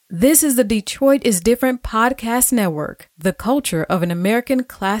This is the Detroit is Different podcast network, the culture of an American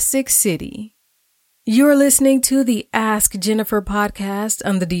classic city. You're listening to the Ask Jennifer podcast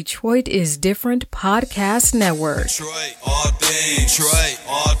on the Detroit is Different podcast network. Detroit, all things, Detroit,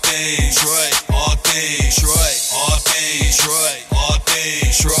 all things, Detroit, all things, Detroit, all things, Detroit, all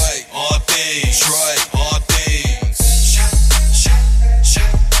things, Detroit, all things, Detroit, all things.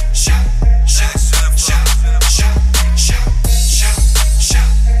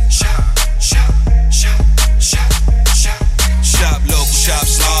 Shop local, shop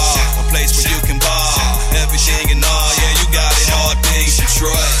small, a place where you can ball. Everything and all, yeah, you got it. All things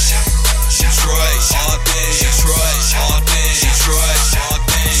Detroit, Detroit, all things Detroit, all things Detroit, all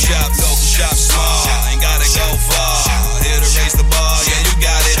things. Shop local, shop small, ain't gotta go far. Here to raise the bar, yeah, you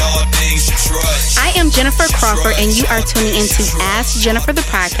got it. All things Detroit. I am Jennifer Crawford, and you are tuning into Ask Jennifer, the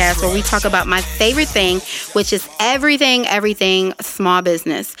podcast, where we talk about my favorite thing, which is everything small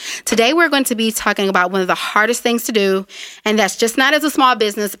business. Today, we're going to be talking about one of the hardest things to do, and that's just not as a small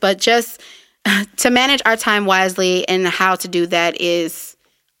business, but just to manage our time wisely, and how to do that is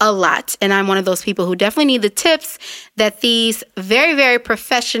a lot. And I'm one of those people who definitely need the tips that these very, very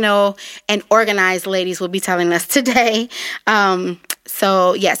professional and organized ladies will be telling us today.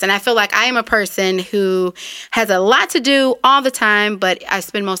 So yes, and I feel like I am a person who has a lot to do all the time, but I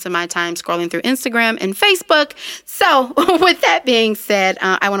spend most of my time scrolling through Instagram and Facebook. So with that being said,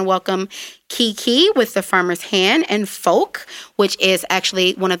 I want to welcome Kiki with The Farmer's Hand and Folk, which is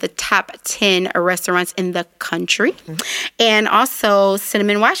actually one of the top 10 restaurants in the country. Mm-hmm. And also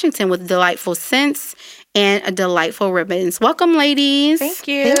Cinnamon Washington with Delightful Scents and Delightful Ribbons. Welcome, ladies. Thank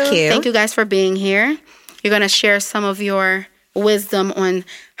you. Thank you guys for being here. You're going to share some of your wisdom on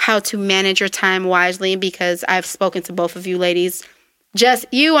how to manage your time wisely, because I've spoken to both of you ladies. Just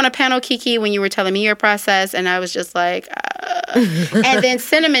you on a panel, Kiki, when you were telling me your process, and I was just like, And then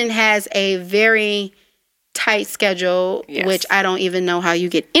Cinnamon has a very tight schedule, yes, which I don't even know how you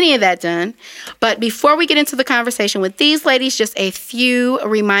get any of that done. But before we get into the conversation with these ladies, just a few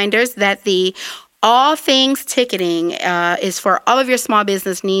reminders that the All Things Ticketing is for all of your small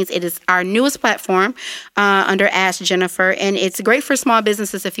business needs. It is our newest platform under Ask Jennifer, and it's great for small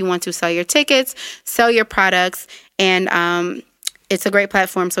businesses if you want to sell your tickets, sell your products, and it's a great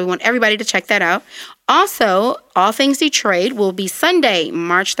platform, so we want everybody to check that out. Also, All Things Detroit will be Sunday,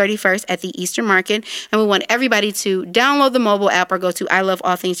 March 31st at the Eastern Market, and we want everybody to download the mobile app or go to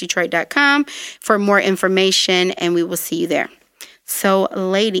iloveallthingsdetroit.com for more information, and we will see you there. So,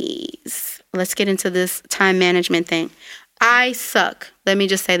 ladies, let's get into this time management thing. I suck. Let me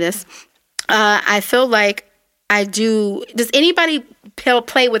just say this. I feel like I do. Does anybody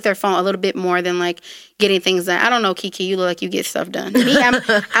play with their phone a little bit more than like getting things done? I don't know, Kiki. You look like you get stuff done. Me,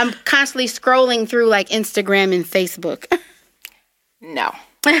 I'm constantly scrolling through like Instagram and Facebook. No.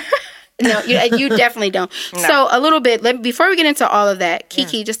 No, you definitely don't. No. So a little bit, before we get into all of that,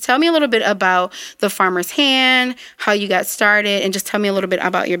 Kiki, just tell me a little bit about The Farmer's Hand, how you got started, and just tell me a little bit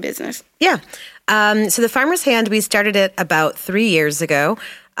about your business. Yeah. So The Farmer's Hand, we started it about 3 years ago.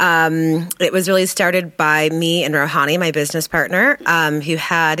 It was really started by me and Rohani, my business partner, who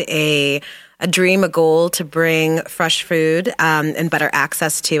had a dream, a goal to bring fresh food and better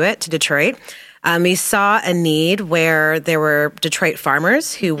access to it to Detroit. We saw a need where there were Detroit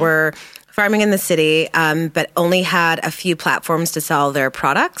farmers who were farming in the city, but only had a few platforms to sell their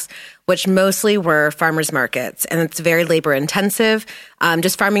products, which mostly were farmers markets. And it's very labor intensive,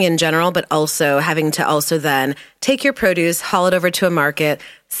 just farming in general, but also having to also then take your produce, haul it over to a market,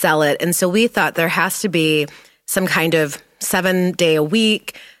 sell it. And so we thought there has to be some kind of 7-day a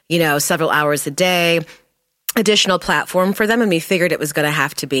week, several hours a day, additional platform for them, and we figured it was going to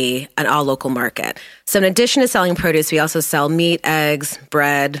have to be an all-local market. So in addition to selling produce, we also sell meat, eggs,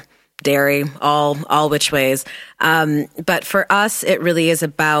 bread, dairy, all which ways. But for us, it really is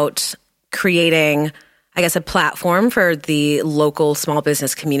about creating, I guess, a platform for the local small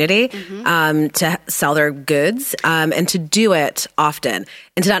business community to sell their goods and to do it often,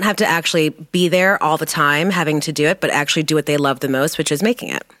 and to not have to actually be there all the time having to do it, but actually do what they love the most, which is making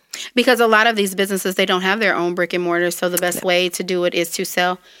it. Because a lot of these businesses, they don't have their own brick and mortar, so the best way to do it is to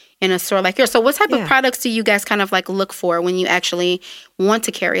sell in a store like yours. So what type of products do you guys kind of like look for when you actually want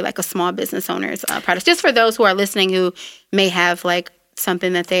to carry like a small business owner's products? Just for those who are listening who may have like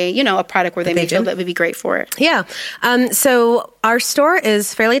something that they, a product where they may feel that would be great for it. Yeah. So our store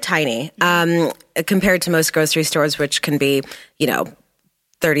is fairly tiny compared to most grocery stores, which can be,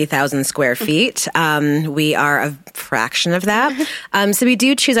 30,000 square feet. We are a fraction of that. So we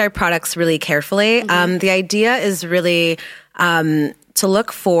do choose our products really carefully. The idea is really to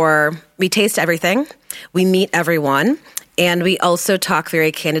look for, we taste everything, we meet everyone, And we also talk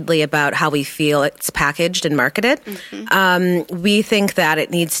very candidly about how we feel it's packaged and marketed. We think that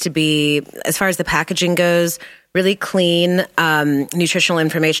it needs to be, as far as the packaging goes, really clean, nutritional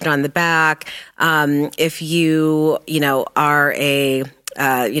information on the back. If you are a,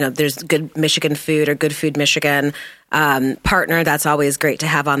 there's good Michigan food or Good Food Michigan partner, that's always great to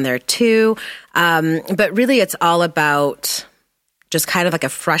have on there too. But really it's all about just kind of like a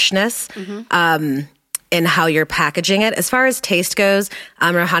freshness. In how you're packaging it. As far as taste goes,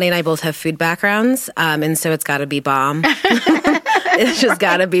 Rohani and I both have food backgrounds, and so it's got to be bomb. It's just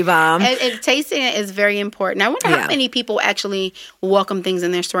got to be bomb. And tasting it is very important. I wonder how many people actually welcome things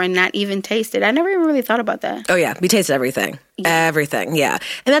in their store and not even taste it. I never even really thought about that. Oh, yeah. We taste everything. Everything, yeah.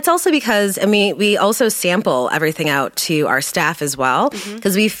 And that's also because, we also sample everything out to our staff as well,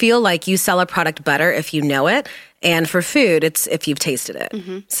 because we feel like you sell a product better if you know it. And for food, it's if you've tasted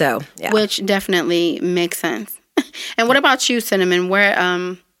it. So, yeah. Which definitely makes sense. And what about you, Cinnamon?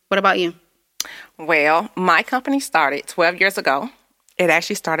 What about you? Well, my company started 12 years ago. It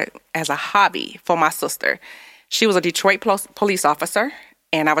actually started as a hobby for my sister. She was a Detroit police officer,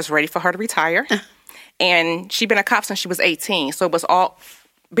 and I was ready for her to retire. And she'd been a cop since she was 18, so it was all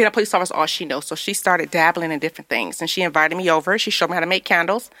being a police officer, all she knows. So she started dabbling in different things, and she invited me over. She showed me how to make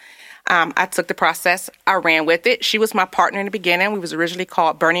candles. I took the process. I ran with it. She was my partner in the beginning. We was originally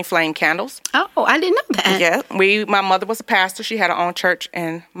called Burning Flame Candles. Oh, I didn't know that. Yeah. My mother was a pastor. She had her own church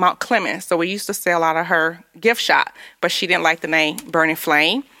in Mount Clemens. So we used to sell out of her gift shop, but she didn't like the name Burning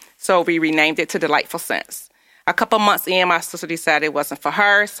Flame. So we renamed it to Delightful Scents. A couple months in, my sister decided it wasn't for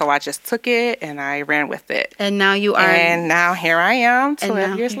her. So I just took it and I ran with it. And now you are. And now here I am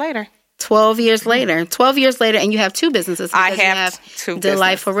 12 years later. 12 years later. 12 years later, and you have two businesses. I have two businesses.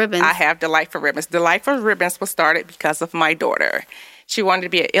 Delightful Ribbons. I have Delightful Ribbons. Delightful Ribbons was started because of my daughter. She wanted to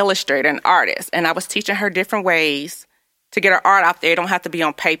be an illustrator, an artist, and I was teaching her different ways to get her art out there. It don't have to be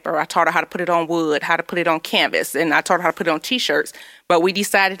on paper. I taught her how to put it on wood, how to put it on canvas, and I taught her how to put it on T-shirts. But we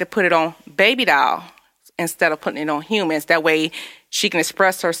decided to put it on baby doll instead of putting it on humans. That way she can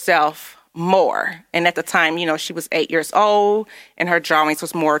express herself more. And at the time, she was 8 years old, and her drawings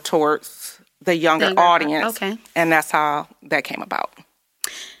was more towards the younger audience. Okay. And that's how that came about.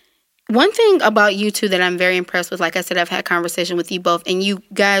 One thing about you two that I'm very impressed with, like I said, I've had conversation with you both, and you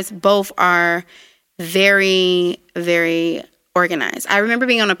guys both are very, very organized. I remember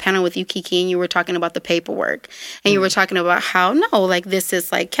being on a panel with you, Kiki, and you were talking about the paperwork, and you were talking about how, this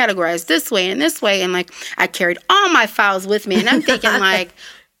is like categorized this way and this way, and like I carried all my files with me, and I'm thinking like,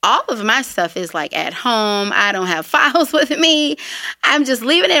 all of my stuff is like at home. I don't have files with me. I'm just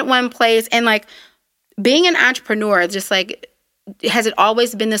leaving it in one place. And like being an entrepreneur, just like, has it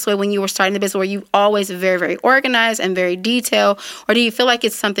always been this way when you were starting the business? Were you always very, very organized and very detailed? Or do you feel like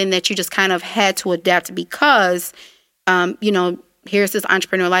it's something that you just kind of had to adapt because, here's this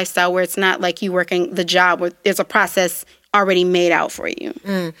entrepreneur lifestyle where it's not like you working the job where there's a process already made out for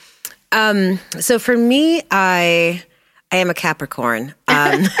you? So for me, I am a Capricorn.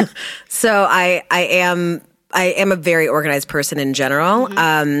 So I am a very organized person in general.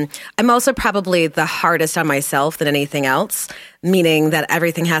 I'm also probably the hardest on myself than anything else, meaning that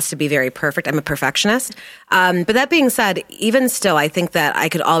everything has to be very perfect. I'm a perfectionist. But that being said, even still, I think that I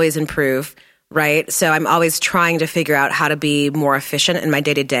could always improve, right? So I'm always trying to figure out how to be more efficient in my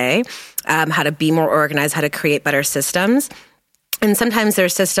day-to-day, how to be more organized, how to create better systems. And sometimes there are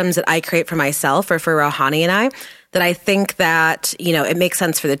systems that I create for myself or for Rohani and I that I think that, it makes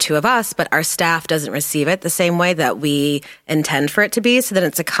sense for the two of us, but our staff doesn't receive it the same way that we intend for it to be. So then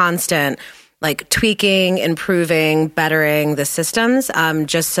it's a constant like tweaking, improving, bettering the systems,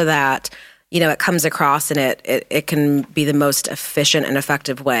 just so that, it comes across and it can be the most efficient and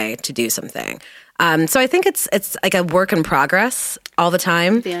effective way to do something. So I think it's like a work in progress all the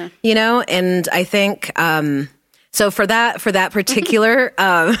time, and I think, so for that particular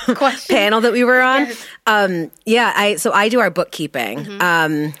panel that we were on, I do our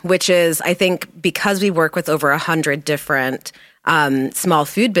bookkeeping, which is, I think, because we work with over 100 different small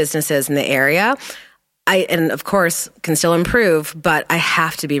food businesses in the area, and of course can still improve, but I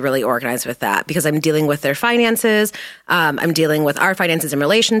have to be really organized with that because I'm dealing with their finances. I'm dealing with our finances in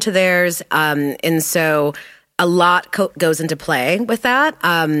relation to theirs. And so a lot goes into play with that.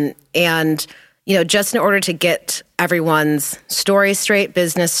 And just in order to get everyone's story straight,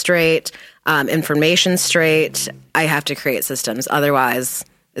 business straight, information straight, I have to create systems. Otherwise,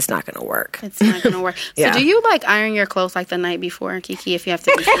 it's not going to work. It's not going to work. So do you like iron your clothes like the night before, Kiki, if you have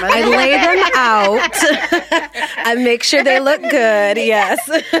to do something? I lay them out. I make sure they look good, yes.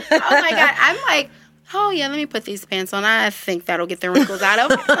 Oh my God. I'm like, oh yeah, let me put these pants on. I think that'll get the wrinkles out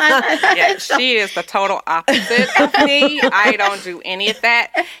of. Yeah, she is the total opposite of me. I don't do any of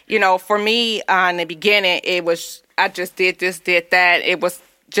that. For me, in the beginning, it was, I just did this, did that. It was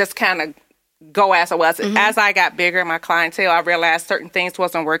just kind of go as I was. Mm-hmm. As I got bigger, my clientele, I realized certain things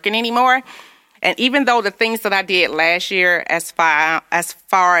wasn't working anymore. And even though the things that I did last year, as far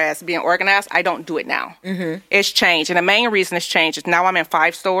as being organized, I don't do it now. Mm-hmm. It's changed. And the main reason it's changed is now I'm in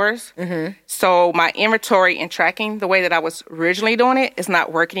 5 stores. Mm-hmm. So my inventory and tracking, the way that I was originally doing it, is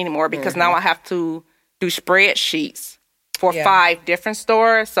not working anymore because now I have to do spreadsheets for 5 different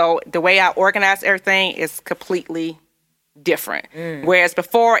stores. So the way I organize everything is completely different. Whereas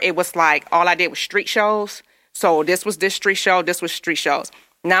before, it was like all I did was street shows. So this was this street show, this was street shows.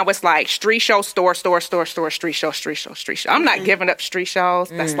 Now it's like street show, store, street show, street show, street show. I'm not giving up street shows.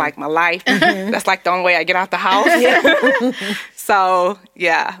 That's like my life. That's like the only way I get out the house. So,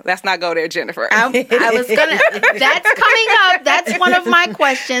 yeah, let's not go there, Jennifer. I was going to, that's coming up. That's one of my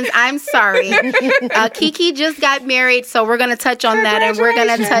questions. I'm sorry. Kiki just got married, so we're going to touch on that, and we're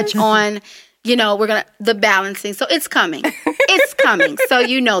going to touch on, the balancing. So it's coming. It's coming. So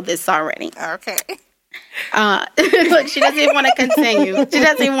you know this already. Okay. Look, she doesn't even want to continue. She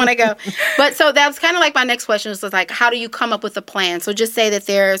doesn't even want to go. But so that's kind of like my next question was like, how do you come up with a plan? So just say that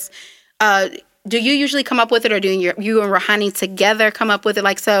there's, do you usually come up with it, or do you and Rohani together come up with it?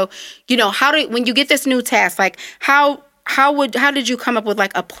 Like, so, when you get this new task, like how did you come up with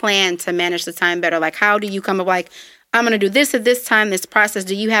like a plan to manage the time better? Like, how do you come up like, I'm going to do this at this time, this process?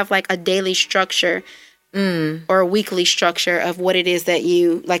 Do you have like a daily structure? Or a weekly structure of what it is that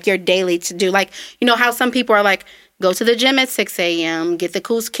you like your daily to do, like how some people are like, go to the gym at 6 a.m., get the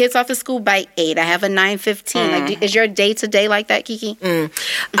cool kids off of school by 8. I have a 9:15. Like, is your day to day like that, Kiki?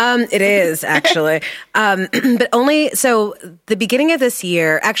 It is actually, but only so the beginning of this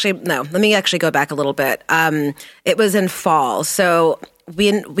year. Actually, no. Let me actually go back a little bit. It was in fall, so.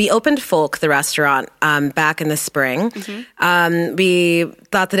 We opened Folk, the restaurant, back in the spring. Mm-hmm. We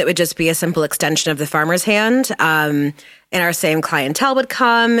thought that it would just be a simple extension of the Farmer's Hand, and our same clientele would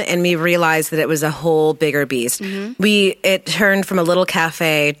come, and we realized that it was a whole bigger beast. Mm-hmm. It turned from a little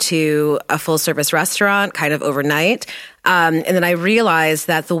cafe to a full-service restaurant kind of overnight, and then I realized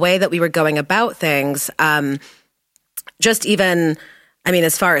that the way that we were going about things,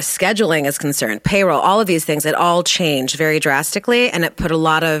 as far as scheduling is concerned, payroll, all of these things, it all changed very drastically, and it put a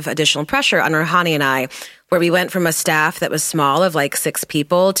lot of additional pressure on Rohani and I, where we went from a staff that was small of like 6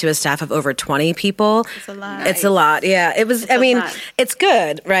 people to a staff of over 20 people. It's a lot. It's a lot. Yeah. It was, it's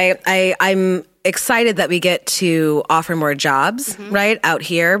good, right? I'm excited that we get to offer more jobs, right, out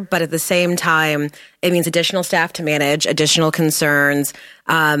here. But at the same time, it means additional staff to manage, additional concerns,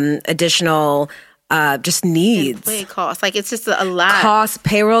 additional just needs. Employee costs. Like, it's just a lot. Costs,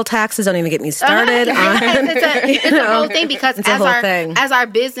 payroll, taxes, don't even get me started on. It's a whole thing, because as our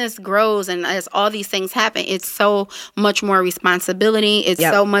business grows and as all these things happen, it's so much more responsibility. It's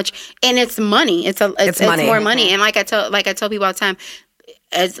so much, and it's money. It's money. More money. And like I tell people all the time,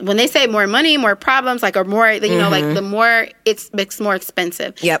 as when they say more money, more problems, like, or more, like the more it's more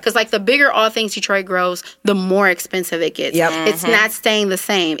expensive. Yep. Because like the bigger all things Detroit grows, the more expensive it gets. Yep. It's not staying the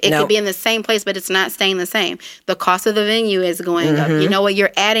same. It could be in the same place, but it's not staying the same. The cost of the venue is going up. You know what?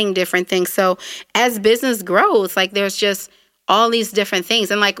 You're adding different things. So as business grows, like there's just all these different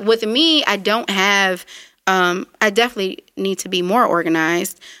things. And like with me, I don't have. I definitely need to be more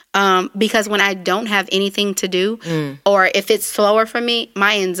organized. Because when I don't have anything to do, or if it's slower for me,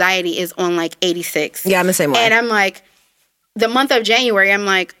 my anxiety is on like 86. Yeah, I'm the same way. And I'm like, the month of January, I'm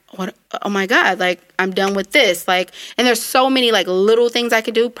like, what? Oh my God, like I'm done with this. Like, and there's so many like little things I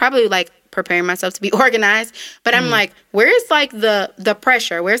could do, probably like preparing myself to be organized. But I'm like, where's like the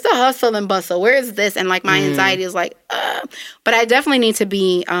pressure? Where's the hustle and bustle? Where is this? And like my anxiety is like, but I definitely need to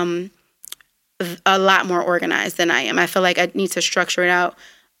be a lot more organized than I am. I feel like I need to structure it out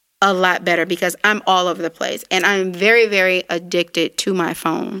a lot better, because I'm all over the place and I'm very, very addicted to my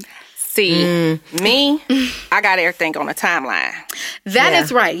phone. See, me, I got everything on a timeline. That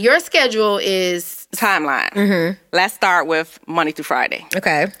is right. Your schedule is timeline. Let's start with Monday through Friday.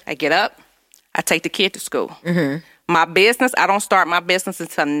 Okay. I get up, I take the kid to school. My business, I don't start my business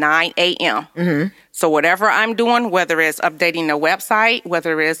until 9 a.m. So whatever I'm doing, whether it's updating the website,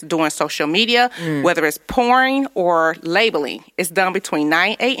 whether it's doing social media, whether it's pouring or labeling, it's done between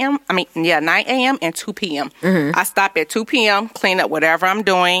 9 a.m. and 2 p.m. I stop at 2 p.m., clean up whatever I'm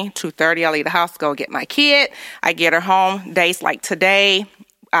doing. 2:30, I leave the house, go get my kid. I get her home. Days like today,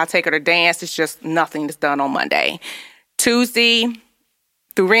 I'll take her to dance. It's just nothing that's done on Monday. Tuesday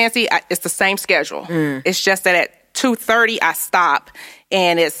through Wednesday, it's the same schedule. It's just that at 2:30, I stop,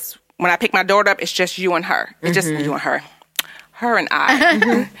 and it's when I pick my daughter up, it's just you and her. It's just you and her. Her and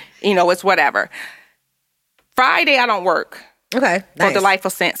I. You know, it's whatever. Friday, I don't work. Okay. For Nice. Delightful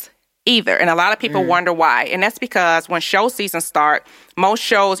Scents either. And a lot of people wonder why. And that's because when show season start, most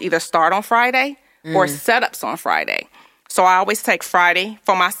shows either start on Friday or setups on Friday. So I always take Friday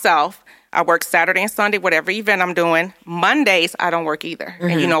for myself. I work Saturday and Sunday, whatever event I'm doing. Mondays, I don't work either.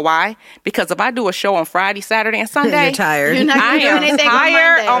 And you know why? Because if I do a show on Friday, Saturday, and Sunday, You're tired. You're not I doing am anything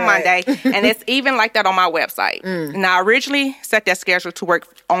tired on Monday. Monday. And it's even like that on my website. Now, I originally set that schedule to work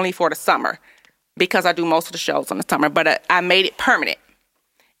only for the summer because I do most of the shows in the summer. But I made it permanent.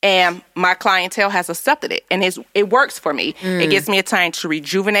 And my clientele has accepted it. And it works for me. It gives me a time to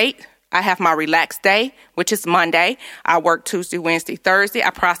rejuvenate. I have my relaxed day, which is Monday. I work Tuesday, Wednesday, Thursday. I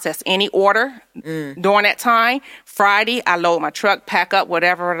process any order during that time. Friday, I load my truck, pack up,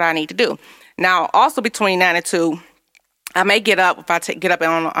 whatever that I need to do. Now, also between 9 and 2, I may get up, if I get up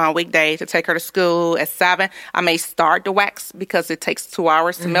on a weekday to take her to school at 7, I may start the wax because it takes 2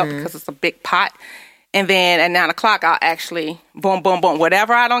 hours to melt because it's a big pot. And then at 9 o'clock, I'll actually, boom, boom, boom.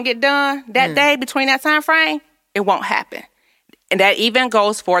 Whatever I don't get done that day between that time frame, it won't happen. And that even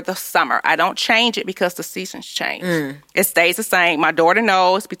goes for the summer. I don't change it because the seasons change. It stays the same. My daughter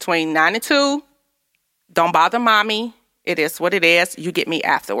knows between 9 and 2, don't bother mommy. It is what it is. You get me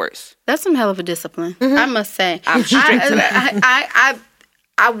afterwards. That's some hell of a discipline, I must say. I'm strict to that.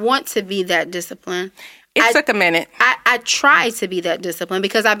 I want to be that disciplined. It took a minute. I try to be that disciplined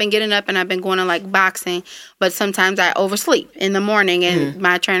because I've been getting up and I've been going to like boxing, but sometimes I oversleep in the morning and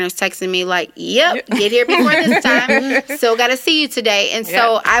my trainer's texting me like, yep, get here before this time. Still got to see you today. And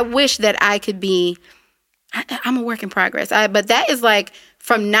so I wish that I could be, I'm a work in progress. But that is like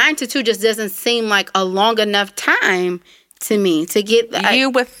from 9 to 2 just doesn't seem like a long enough time to me to get. You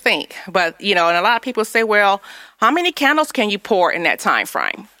would think, but and a lot of people say, well, how many candles can you pour in that time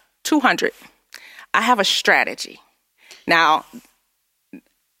frame? 200. I have a strategy. Now,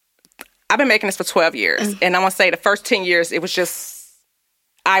 I've been making this for 12 years, and I'm going to say the first 10 years, it was just,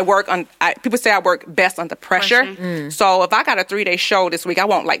 people say I work best under pressure. So if I got a 3-day show this week, I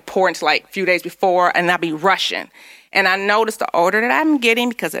won't pour into a few days before, and I'll be rushing. And I noticed the older that I'm getting,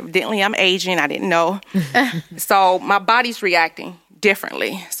 because evidently I'm aging, I didn't know. So my body's reacting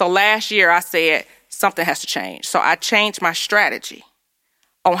differently. So last year I said something has to change. So I changed my strategy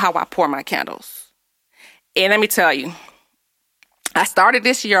on how I pour my candles. And let me tell you, I started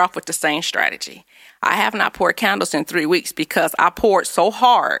this year off with the same strategy. I have not poured candles in 3 weeks because I poured so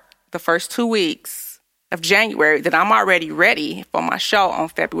hard the first 2 weeks of January that I'm already ready for my show on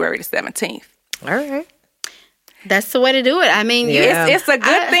February the 17th. All right. That's the way to do it. I mean, it's a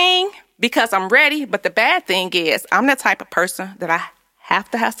good thing because I'm ready. But the bad thing is I'm the type of person that I have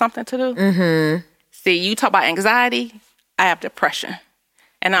to have something to do. See, you talk about anxiety. I have depression.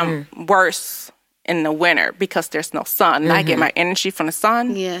 And I'm worse in the winter because there's no sun. And I get my energy from the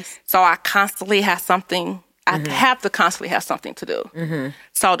sun. Yes. So I constantly have something. I have to constantly have something to do.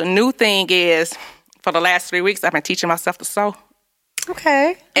 So the new thing is, for the last 3 weeks, I've been teaching myself to sew.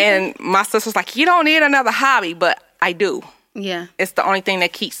 Okay. And my sister's like, you don't need another hobby, but I do. Yeah. It's the only thing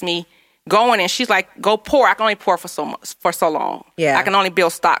that keeps me going. And she's like, go pour. I can only pour for so long. Yeah. I can only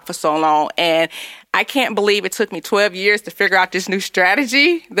build stock for so long. And I can't believe it took me 12 years to figure out this new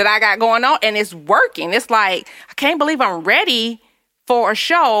strategy that I got going on. And it's working. It's like, I can't believe I'm ready for a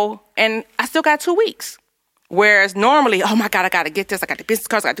show and I still got 2 weeks. Whereas normally, oh my God, I got to get this. I got the business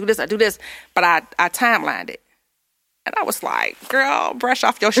cards. I got to do this. But I timelined it. And I was like, girl, brush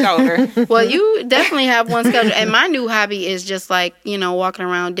off your shoulder. Well, you definitely have one schedule. And my new hobby is just walking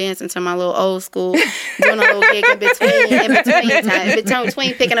around dancing to my little old school, doing a little gig in between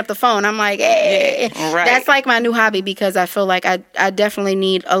picking up the phone. I'm like, hey. Right. That's like my new hobby because I feel like I definitely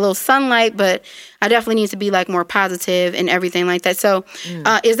need a little sunlight, but I definitely need to be more positive and everything like that. So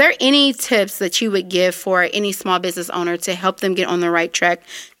is there any tips that you would give for any small business owner to help them get on the right track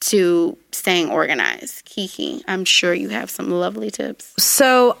to staying organized? Kiki, I'm sure you have some lovely tips.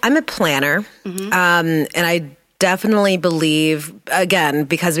 So I'm a planner, and I definitely believe, again,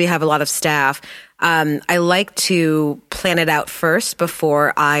 because we have a lot of staff, I like to plan it out first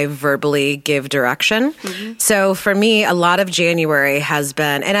before I verbally give direction. So for me, a lot of January has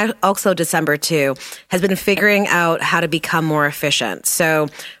been, and also December too, has been figuring out how to become more efficient. So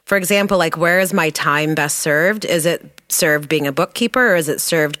for example, where is my time best served? Is it served being a bookkeeper or is it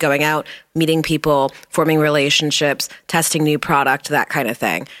served going out, meeting people, forming relationships, testing new product, that kind of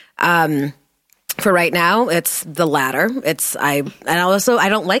thing? For right now, it's the latter. I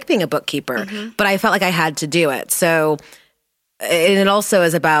don't like being a bookkeeper, but I felt like I had to do it. So it also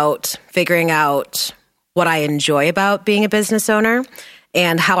is about figuring out what I enjoy about being a business owner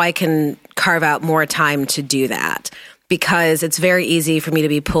and how I can carve out more time to do that. Because it's very easy for me to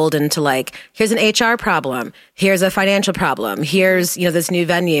be pulled into like, here's an HR problem, here's a financial problem, here's, this new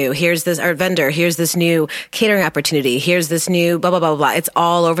venue, here's this our vendor, here's this new catering opportunity, here's this new blah, blah, blah, blah. It's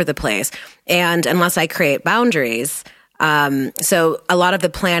all over the place. And unless I create boundaries, so a lot of the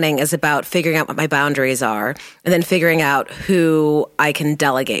planning is about figuring out what my boundaries are and then figuring out who I can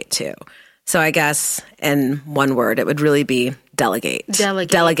delegate to. So I guess in one word, it would really be delegate.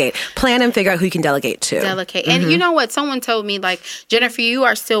 Plan and figure out who you can delegate to. Delegate. And you know what? Someone told me, like, Jennifer, you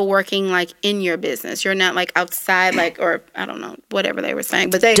are still working, like, in your business. You're not, like, outside, like, or I don't know, whatever they were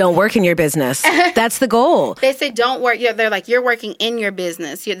saying. But they don't work in your business. That's the goal. They say don't work. They're like, you're working in your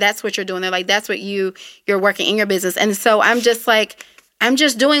business. That's what you're doing. They're like, that's what you're working in your business. And so I'm just like, I'm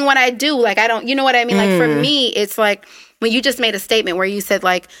just doing what I do. Like, I don't, you know what I mean? Like, for me, it's like when you just made a statement where you said,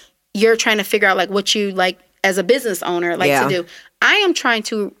 like, you're trying to figure out, like, what you like as a business owner, like, to do. I am trying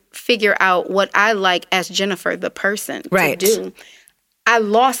to figure out what I like as Jennifer, the person, to do. I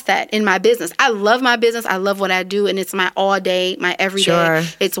lost that in my business. I love my business. I love what I do, and it's my all day, my every day.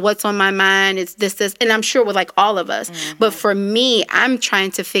 It's what's on my mind. It's this, and I'm sure with, like, all of us. But for me, I'm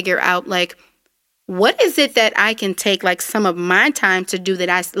trying to figure out, like, what is it that I can take, like, some of my time to do that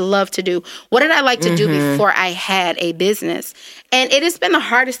I love to do? What did I like to do before I had a business? And it has been the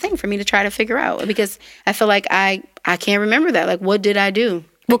hardest thing for me to try to figure out because I feel like I can't remember that. Like, what did I do?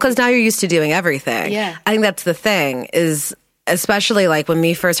 Well, because now you're used to doing everything. Yeah. I think that's the thing is, especially like when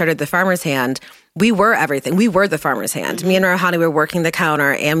we first started The Farmer's Hand, we were everything. We were The Farmer's Hand. Me and Rohani were working the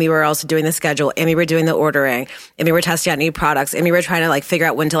counter, and we were also doing the schedule, and we were doing the ordering, and we were testing out new products, and we were trying to like figure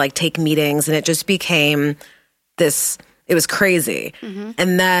out when to like take meetings, and it just became this, it was crazy.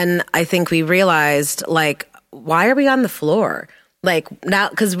 And then I think we realized, like, why are we on the floor? Like, now,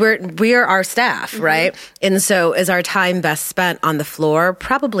 because we are our staff, right? And so is our time best spent on the floor?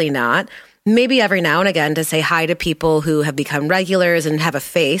 Probably not. Maybe every now and again to say hi to people who have become regulars and have a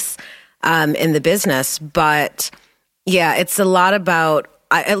face in the business. But yeah, it's a lot about,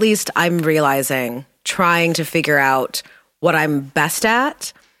 at least I'm realizing, trying to figure out what I'm best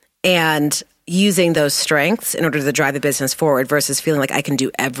at and using those strengths in order to drive the business forward versus feeling like I can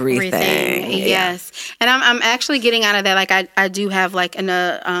do everything. Yes. And I'm actually getting out of that. Like I do have like an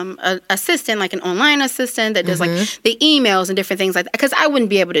assistant, like an online assistant that does like the emails and different things like that. Because I wouldn't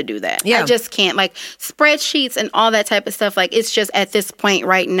be able to do that. I just can't. Like spreadsheets and all that type of stuff. Like it's just at this point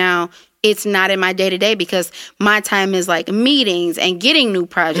right now, it's not in my day-to-day because my time is like meetings and getting new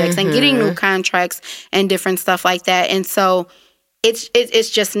projects and getting new contracts and different stuff like that. And so it's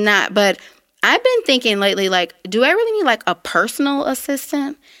just not. But I've been thinking lately, like, do I really need like a personal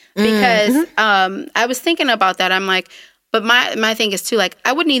assistant? Because I was thinking about that. I'm like, but my thing is too, like,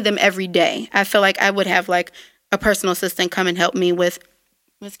 I would need them every day. I feel like I would have like a personal assistant come and help me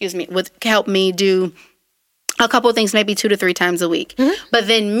help me do a couple of things, maybe 2 to 3 times a week. But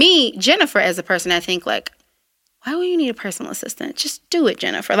then me, Jennifer, as a person, I think like, why would you need a personal assistant? Just do it,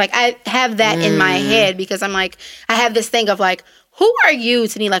 Jennifer. Like I have that in my head because I'm like, I have this thing of like, who are you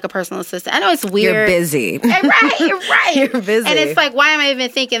to need like a personal assistant? I know it's weird. You're busy. Right. You're busy. And it's like, why am I even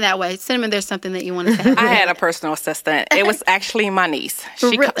thinking that way? Cinnamon, there's something that you want to say. I had a personal assistant. It was actually my niece.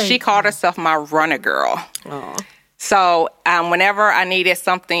 She called herself my runner girl. Aww. So whenever I needed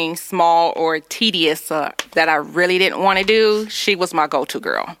something small or tedious that I really didn't want to do, she was my go-to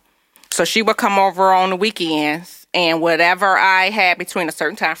girl. So she would come over on the weekends, and whatever I had between a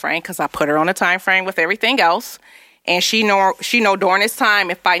certain time frame, because I put her on a time frame with everything else, and she know during this time,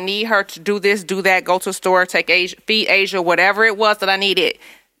 if I need her to do this, do that, go to the store, feed Asia, whatever it was that I needed,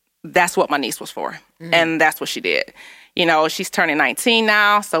 that's what my niece was for. And that's what she did. You know, she's turning 19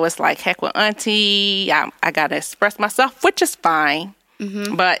 now, so it's like, heck with auntie, I got to express myself, which is fine.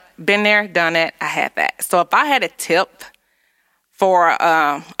 But been there, done it, I had that. So if I had a tip for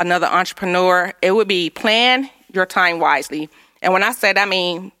another entrepreneur, it would be plan your time wisely. And when I say that, I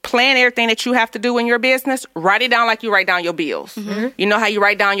mean plan everything that you have to do in your business. Write it down like you write down your bills. You know how you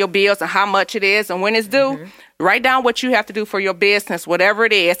write down your bills and how much it is and when it's due? Write down what you have to do for your business, whatever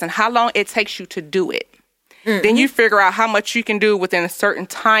it is, and how long it takes you to do it. Then you figure out how much you can do within a certain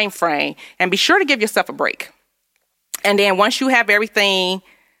time frame, and be sure to give yourself a break. And then once you have everything,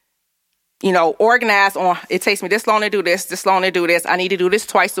 you know, organized on, it takes me this long to do this long to do this, I need to do this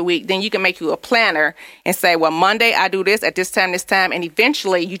twice a week, then you can make you a planner and say, well, Monday I do this at this time, and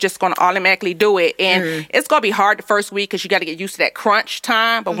eventually you're just going to automatically do it. And it's going to be hard the first week because you got to get used to that crunch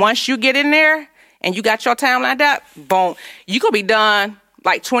time. But once you get in there and you got your time lined up, boom, you're going to be done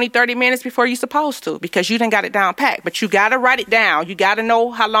like 20, 30 minutes before you're supposed to because you done got it down packed. But you got to write it down. You got to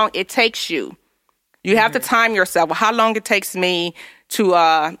know how long it takes you. You have to time yourself. Well, how long it takes me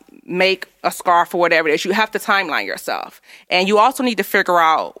to make a scarf or whatever it is. You have to timeline yourself. And you also need to figure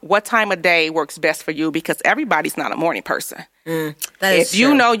out what time of day works best for you, because everybody's not a morning person. If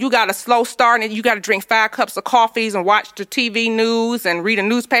you know you got a slow start and you got to drink 5 cups of coffees and watch the TV news and read a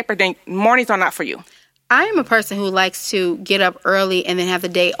newspaper, then mornings are not for you. I am a person who likes to get up early and then have the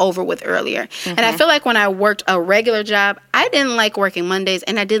day over with earlier. And I feel like when I worked a regular job, I didn't like working Mondays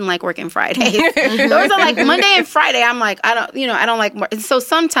and I didn't like working Fridays. Those are like Monday and Friday. I'm like, I don't like more. And so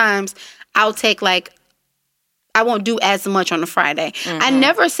sometimes I'll take I won't do as much on a Friday. I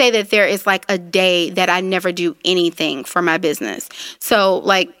never say that there is like a day that I never do anything for my business. So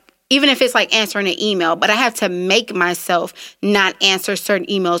like, even if it's like answering an email, but I have to make myself not answer certain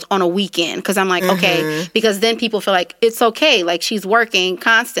emails on a weekend, because I'm like, okay, because then people feel like it's okay. Like she's working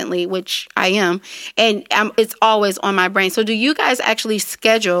constantly, which I am. And it's always on my brain. So do you guys actually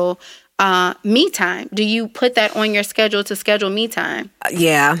schedule me time? Do you put that on your schedule to schedule me time?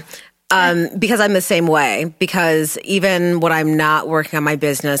 Yeah. Because I'm the same way. Because even when I'm not working on my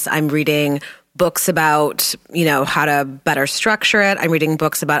business, I'm reading books about, how to better structure it. I'm reading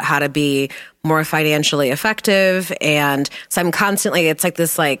books about how to be more financially effective. And so I'm constantly, it's like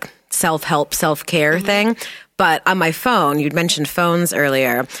this like self-help, self-care thing. But on my phone, you'd mentioned phones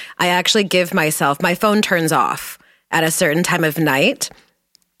earlier, I actually give myself, my phone turns off at a certain time of night.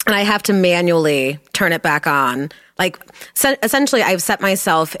 And I have to manually turn it back on. Like, essentially, I've set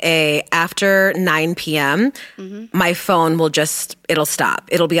myself after 9 p.m., my phone will it'll stop.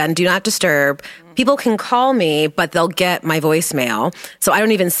 It'll be on Do Not Disturb. People can call me, but they'll get my voicemail. So I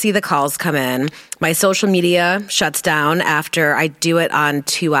don't even see the calls come in. My social media shuts down after I do it on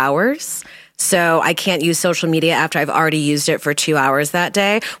 2 hours. So I can't use social media after I've already used it for 2 hours that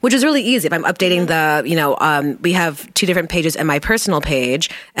day, which is really easy. If I'm updating we have 2 different pages in my personal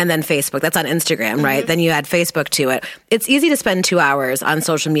page and then Facebook. That's on Instagram, right? Then you add Facebook to it. It's easy to spend 2 hours on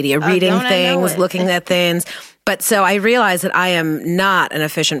social media, reading things, looking at things. But so I realized that I am not an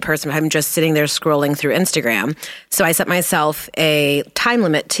efficient person. I'm just sitting there scrolling through Instagram. So I set myself a time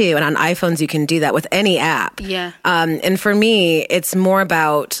limit too. And on iPhones, you can do that with any app. Yeah. And for me, it's more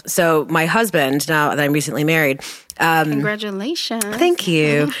about, so my husband, now that I'm recently married. Congratulations. Thank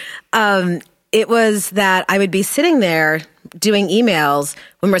you. It was that I would be sitting there doing emails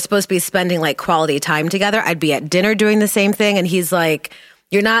when we're supposed to be spending like quality time together. I'd be at dinner doing the same thing. And he's like,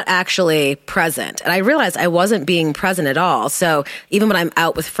 you're not actually present. And I realized I wasn't being present at all. So even when I'm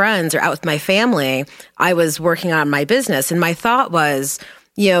out with friends or out with my family, I was working on my business. And my thought was,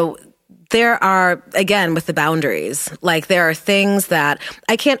 there are, again, with the boundaries, like there are things that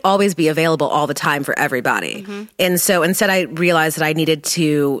I can't always be available all the time for everybody. And so instead I realized that I needed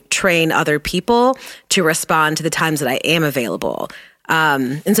to train other people to respond to the times that I am available.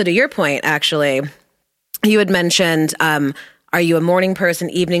 And so to your point, actually, you had mentioned, are you a morning person,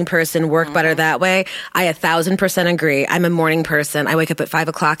 evening person, work better that way? I 1,000% agree. I'm a morning person. I wake up at 5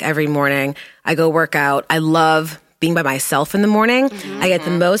 o'clock every morning. I go work out. I love being by myself in the morning. I get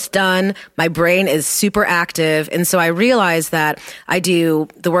the most done. My brain is super active. And so I realized that I do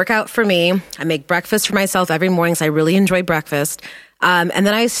the workout for me. I make breakfast for myself every morning, so I really enjoy breakfast. And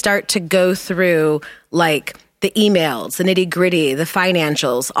then I start to go through like the emails, the nitty gritty, the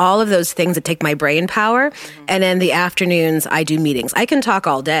financials, all of those things that take my brain power. And in the afternoons, I do meetings. I can talk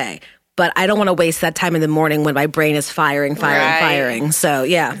all day, but I don't want to waste that time in the morning when my brain is firing. So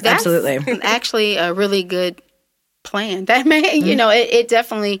yeah, That's absolutely. Actually a really good plan. That may, it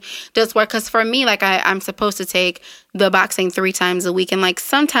definitely does work. Because for me, like I'm supposed to take the boxing 3 times a week. And like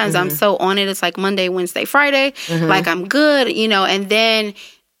sometimes I'm so on it. It's like Monday, Wednesday, Friday. Like I'm good, and then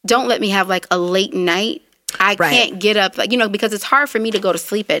don't let me have like a late night. I can't get up, because it's hard for me to go to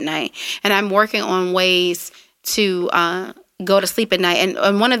sleep at night. And I'm working on ways to go to sleep at night.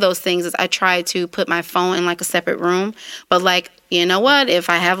 And one of those things is I try to put my phone in like a separate room. But like, you know what? If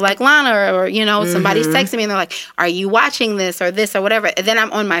I have like Lana or somebody's texting me and they're like, are you watching this or whatever? And then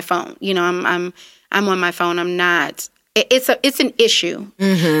I'm on my phone. I'm on my phone. I'm not. It's an issue.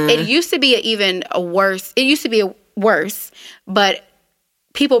 It used to be worse, but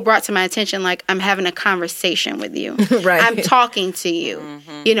people brought to my attention, like, I'm having a conversation with you. I'm talking to you.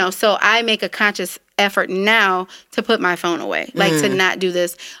 So I make a conscious effort now to put my phone away, like to not do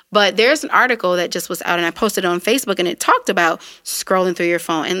this. But there's an article that just was out and I posted it on Facebook and it talked about scrolling through your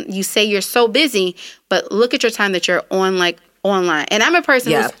phone. And you say you're so busy, but look at your time that you're on, like, online. And I'm a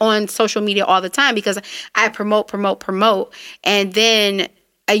person who's on social media all the time because I promote. And then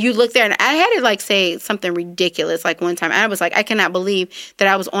you look there, and I had to like say something ridiculous like one time. I was like, I cannot believe that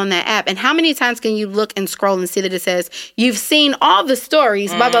I was on that app. And how many times can you look and scroll and see that it says, you've seen all the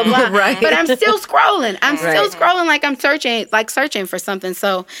stories, blah, blah, blah. Right. But I'm still scrolling. I'm still scrolling like I'm searching for something.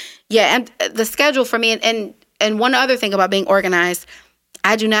 So, yeah, and the schedule for me, and one other thing about being organized,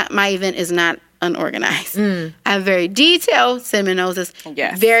 my event is not unorganized. I'm very detailed. Cinnamon knows this.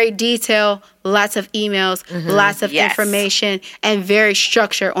 Yes. Very detailed. Lots of emails, lots of information, and very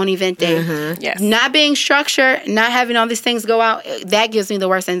structured on event day. Yes. Not being structured, not having all these things go out, that gives me the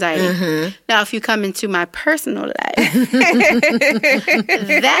worst anxiety. Now, if you come into my personal life,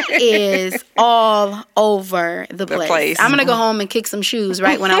 that is all over the place. I'm going to go home and kick some shoes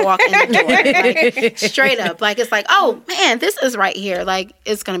right when I walk in the door. Like, straight up. Like, it's like, oh, man, this is right here. Like,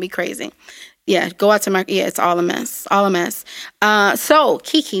 it's going to be crazy. Yeah, go out to it's all a mess. So,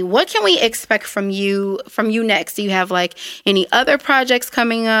 Kiki, what can we expect from you next? Do you have like any other projects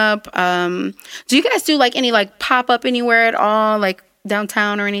coming up? Do you guys do like any like pop-up anywhere at all, like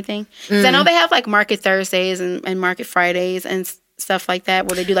downtown or anything? 'Cause I know they have like Market Thursdays and Market Fridays and stuff like that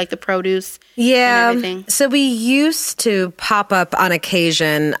where they do like the produce and everything. So we used to pop up on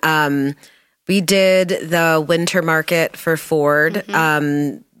occasion. We did the winter market for Ford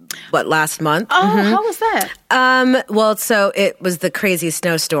last month. Oh, how was that? Well, so it was the crazy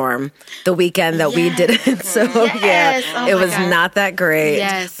snowstorm the weekend that we did it. So it was not that great.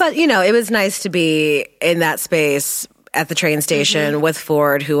 Yes. But it was nice to be in that space at the train station with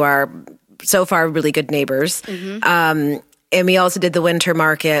Ford, who are so far really good neighbors. And we also did the winter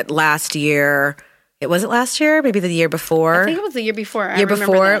market last year. Was it last year? Maybe the year before? I think it was the year before.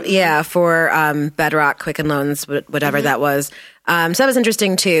 For Bedrock, Quicken Loans, whatever that was. So that was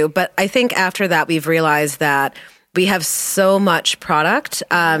interesting too. But I think after that, we've realized that we have so much product.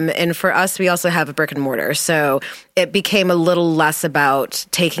 And for us, we also have a brick and mortar. So it became a little less about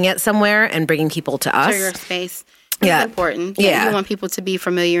taking it somewhere and bringing people to us. To your space. It's important. Yeah. You want people to be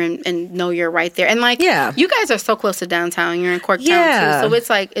familiar and know you're right there. And like, you guys are so close to downtown. You're in Corktown too. So it's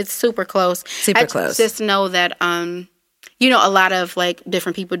like, it's super close. Close. Just know that, a lot of like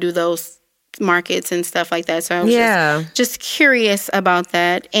different people do those markets and stuff like that. So I was just curious about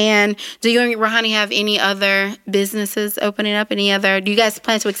that. And do you and Rohani have any other businesses opening up? Do you guys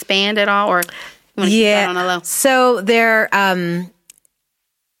plan to expand at all, or you want to keep that on the low? So there,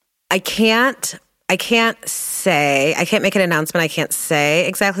 I can't make an announcement. I can't say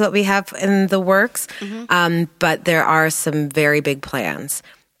exactly what we have in the works. But there are some very big plans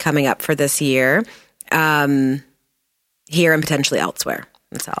coming up for this year, here and potentially elsewhere.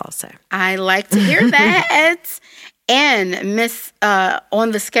 That's all I'll say. I like to hear that. And Miss,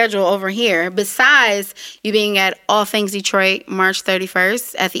 on the schedule over here, besides you being at All Things Detroit March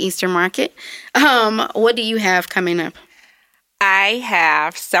 31st at the Easter Market, what do you have coming up? I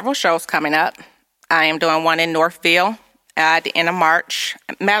have several shows coming up. I am doing one in Northville at the end of March.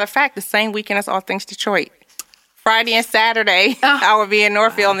 Matter of fact, the same weekend as All Things Detroit. Friday and Saturday, I will be in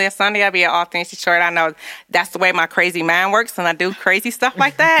Northville, and then Sunday I'll be at All Things Detroit. I know that's the way my crazy mind works, and I do crazy stuff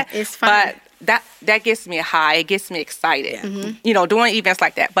like that. It's fun. But that gets me high. It gets me excited, doing events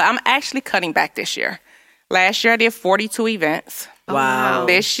like that. But I'm actually cutting back this year. Last year I did 42 events. Wow.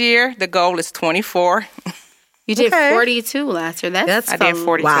 This year, the goal is 24. You did 42 last year. I did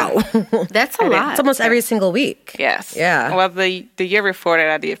 42. Wow. That's a lot. It's almost every single week. Yes. Yeah. Well, the year before that,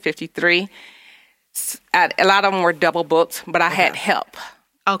 I did 53. A lot of them were double booked, but I had help.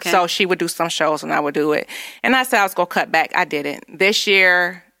 Okay. So she would do some shows and I would do it. And I said I was going to cut back. I didn't. This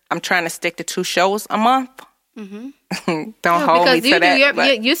year, I'm trying to stick to 2 shows a month. Don't hold me to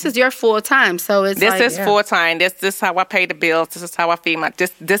that. This is your full time, so it's this is full time. This is how I pay the bills. This is how I feed my.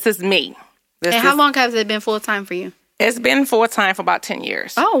 This is me. How long has it been full time for you? It's been full time for about 10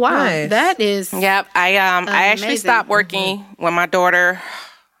 years. Oh wow, nice. That is. Yep. I actually stopped working when my daughter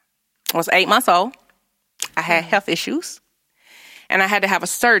was 8 months old. I had health issues, and I had to have a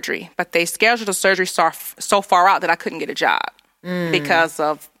surgery. But they scheduled the surgery so far out that I couldn't get a job because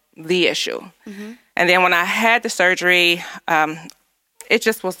of the issue. And then when I had the surgery, it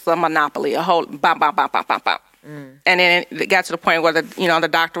just was a monopoly, a whole bam, bam, bam, bam, bam, bam. And then it got to the point where the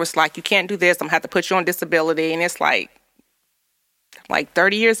doctor was like, "You can't do this. I'm gonna have to put you on disability." And it's like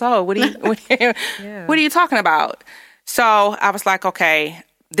 30 years old. What are you talking about? So I was like, okay,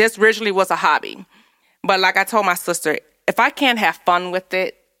 this originally was a hobby, but like I told my sister, if I can't have fun with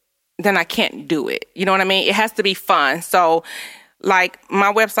it, then I can't do it. You know what I mean? It has to be fun. So like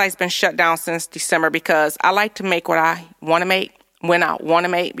my website's been shut down since December because I like to make what I want to make when I want to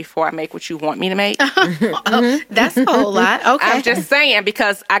make before I make what you want me to make. That's a whole lot. Okay. I'm just saying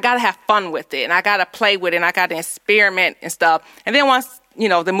because I got to have fun with it and I got to play with it and I got to experiment and stuff. And then once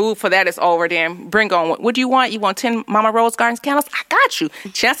the mood for that is over, then bring on, what do you want? You want 10 Mama Rose Gardens candles? I got you.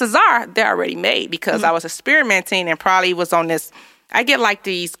 Chances are they're already made because I was experimenting and probably was on this. I get like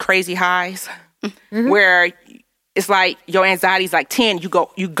these crazy highs where it's like your anxiety's like 10. You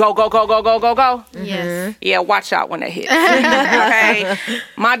go. Yes. Yeah, watch out when that hits. Okay.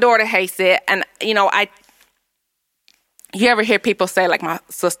 My daughter hates it. And, you ever hear people say, like my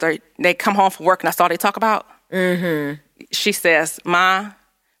sister, they come home from work and that's all they talk about? Mm-hmm. She says, Ma,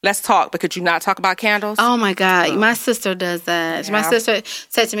 let's talk, but could you not talk about candles? Oh, my God. My sister does that. Yeah. My sister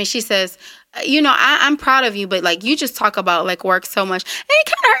said to me, she says, I'm proud of you, but, like, you just talk about, like, work so much. And it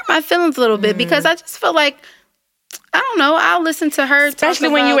kind of hurt my feelings a little bit because I just feel like, I don't know, I'll listen to her. Especially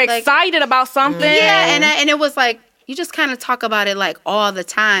when you're excited about something. Yeah, and it was like, you just kind of talk about it like all the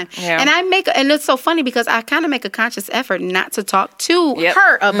time. Yeah. And it's so funny because I kind of make a conscious effort not to talk to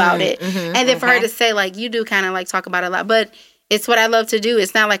her about it. And then for her to say, like, you do kind of like talk about it a lot. But it's what I love to do.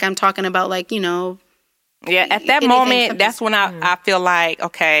 It's not like I'm talking about like, Yeah, at that moment, that's when I feel like,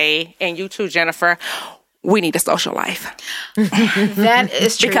 okay, and you too, Jennifer, we need a social life. That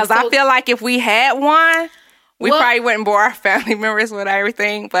is true. Because I feel like if we had one, we probably wouldn't bore our family members with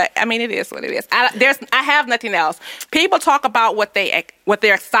everything. But I mean, it is what it is. I have nothing else. People talk about what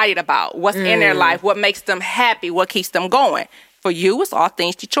they're excited about, what's in their life, what makes them happy, what keeps them going. For you, it's all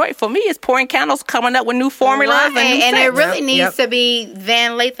things Detroit. For me, it's pouring candles, coming up with new formulas, and it really needs to be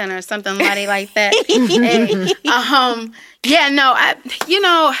Van Lathan or something like that.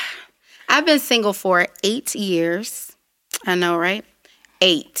 I've been single for 8 years. I know, right?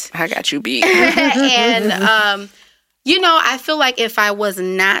 8. I got you beat. And, I feel like if I was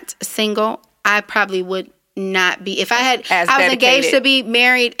not single, I probably would not be. If I had, I was engaged to be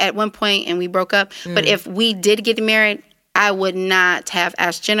married at one point and we broke up. But if we did get married, I would not have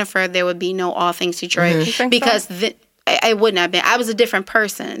asked Jennifer. There would be no All Things Detroit because I would not have been. I was a different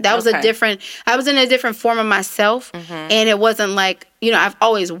person. I was in a different form of myself. And it wasn't like, I've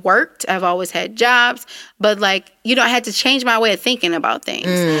always worked. I've always had jobs. But like, I had to change my way of thinking about things.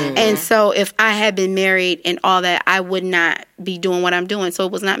 And so if I had been married and all that, I would not be doing what I'm doing. So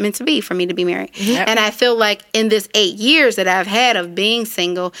it was not meant to be for me to be married. And I feel like in this 8 years that I've had of being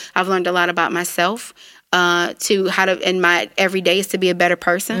single, I've learned a lot about myself. To how to in my everyday is to be a better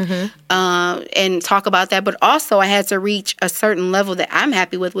person and talk about that. But also I had to reach a certain level that I'm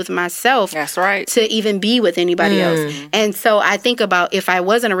happy with myself. That's right. To even be with anybody else. And so I think about if I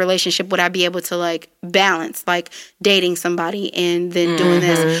was in a relationship, would I be able to like balance like dating somebody and then doing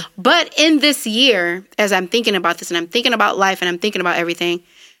this? But in this year, as I'm thinking about this and I'm thinking about life and I'm thinking about everything,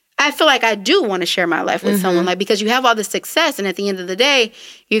 I feel like I do want to share my life with someone, like because you have all this success, and at the end of the day,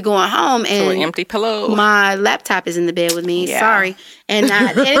 you're going home and an empty pillow. My laptop is in the bed with me. Yeah. Sorry, and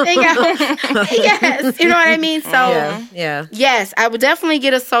not anything else. Yes, you know what I mean. So yes, I would definitely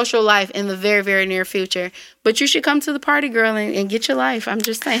get a social life in the very, very near future. But you should come to the party, girl, and get your life. I'm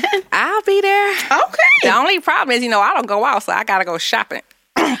just saying. I'll be there. Okay. The only problem is, I don't go out, so I gotta go shopping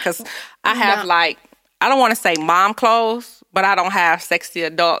because I have I don't want to say mom clothes. But I don't have sexy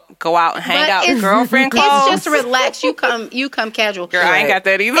adult go out and hang out with girlfriend clothes. It's just relax. You come casual. Girl, I ain't got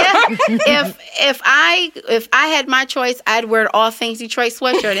that either. If I had my choice, I'd wear an All Things Detroit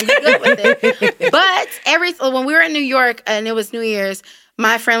sweatshirt and be good with it. But when we were in New York and it was New Year's,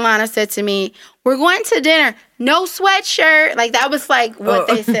 my friend Lana said to me, "We're going to dinner. No sweatshirt." Like that was like what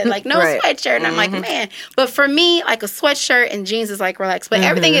they said, like no sweatshirt. And I'm like, man. But for me, like a sweatshirt and jeans is like relaxed. But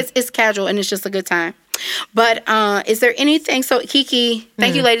everything is casual and it's just a good time. But is there anything? So Kiki,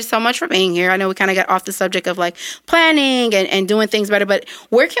 thank you ladies so much for being here. I know we kind of got off the subject of like planning and doing things better, but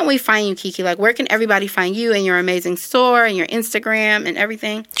where can we find you, Kiki? Like where can everybody find you and your amazing store and your Instagram and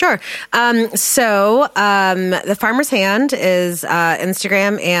everything? Sure. So The Farmer's Hand is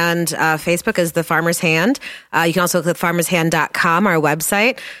Instagram and Facebook is The Farmer's Hand. You can also click farmershand.com, our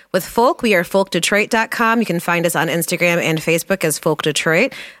website. With Folk, we are folkdetroit.com. You can find us on Instagram and Facebook as Folk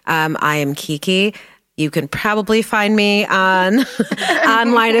Detroit. I am Kiki. You can probably find me on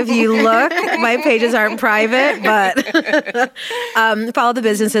online if you look. My pages aren't private, but follow the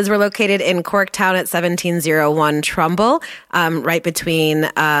businesses. We're located in Corktown at 1701 Trumbull, right at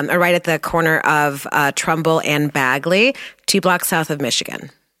the corner of Trumbull and Bagley, 2 blocks south of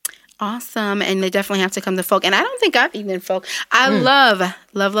Michigan. Awesome. And they definitely have to come to Folk. And I don't think I've eaten Folk. I love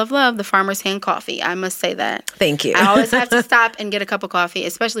the Farmer's Hand coffee. I must say that. Thank you. I always have to stop and get a cup of coffee,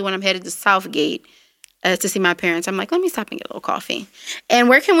 especially when I'm headed to Southgate to see my parents. I'm like, let me stop and get a little coffee. And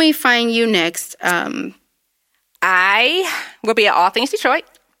where can we find you next? I will be at All Things Detroit.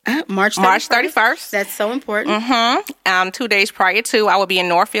 March 31st. That's so important. 2 days prior to, I will be in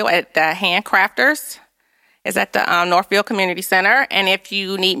Northfield at the Handcrafters. It's at the Northfield Community Center. And if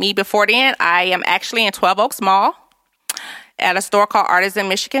you need me before then, I am actually in 12 Oaks Mall at a store called Artisan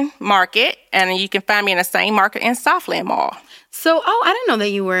Michigan Market. And you can find me in the same market in Southland Mall. So, I didn't know that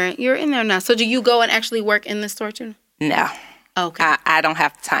you're in there now. So do you go and actually work in the store too? No. Okay. I don't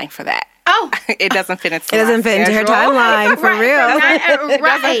have time for that. Oh. It doesn't fit into her timeline, for real. It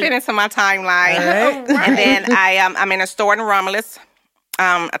doesn't fit into my timeline. Right. And then I'm in a store in Romulus.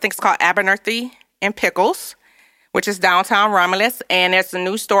 I think it's called Abernathy and Pickles, which is downtown Romulus. And there's a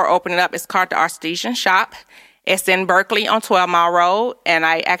new store opening up. It's called the Artesian Shop. It's in Berkeley on 12 Mile Road. And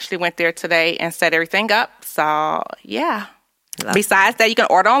I actually went there today and set everything up. So, yeah. Besides that, you can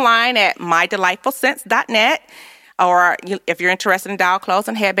order online at mydelightfulcents.net. Or if you're interested in doll clothes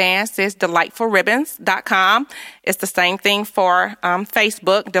and headbands, it's delightfulribbons.com. It's the same thing for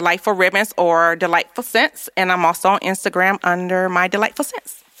Facebook, Delightful Ribbons or Delightful Scents. And I'm also on Instagram under My Delightful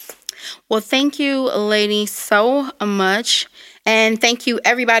Scents. Well, thank you, ladies, so much. And thank you,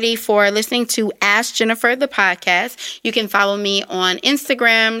 everybody, for listening to Ask Jennifer, the podcast. You can follow me on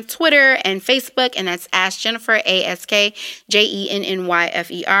Instagram, Twitter, and Facebook, and that's Ask Jennifer,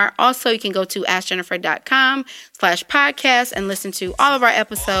 AskJennyfer. Also, you can go to AskJennifer.com/podcast and listen to all of our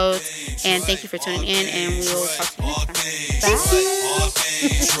episodes. And thank you for tuning in, and we will talk to you next time.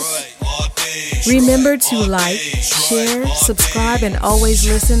 Bye. Remember to like, share, subscribe, and always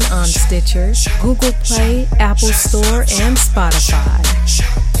listen on Stitcher, Google Play, Apple Store, and Spotify.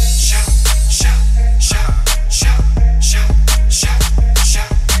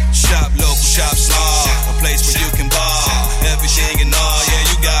 Shop local, shop small, a place where you can ball. Everything and all, yeah,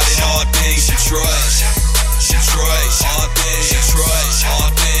 you got it. All things Detroit, Detroit, all things Detroit,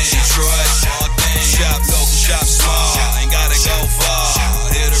 all things Detroit, all things. Shop local, shop small, ain't gotta go far.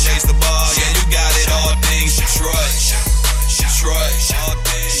 Here to raise the bar, yeah, you got it. All things Detroit, Detroit, all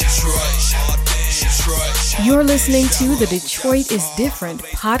things Detroit, all things Detroit. You're listening to the Detroit is Different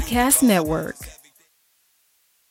podcast network.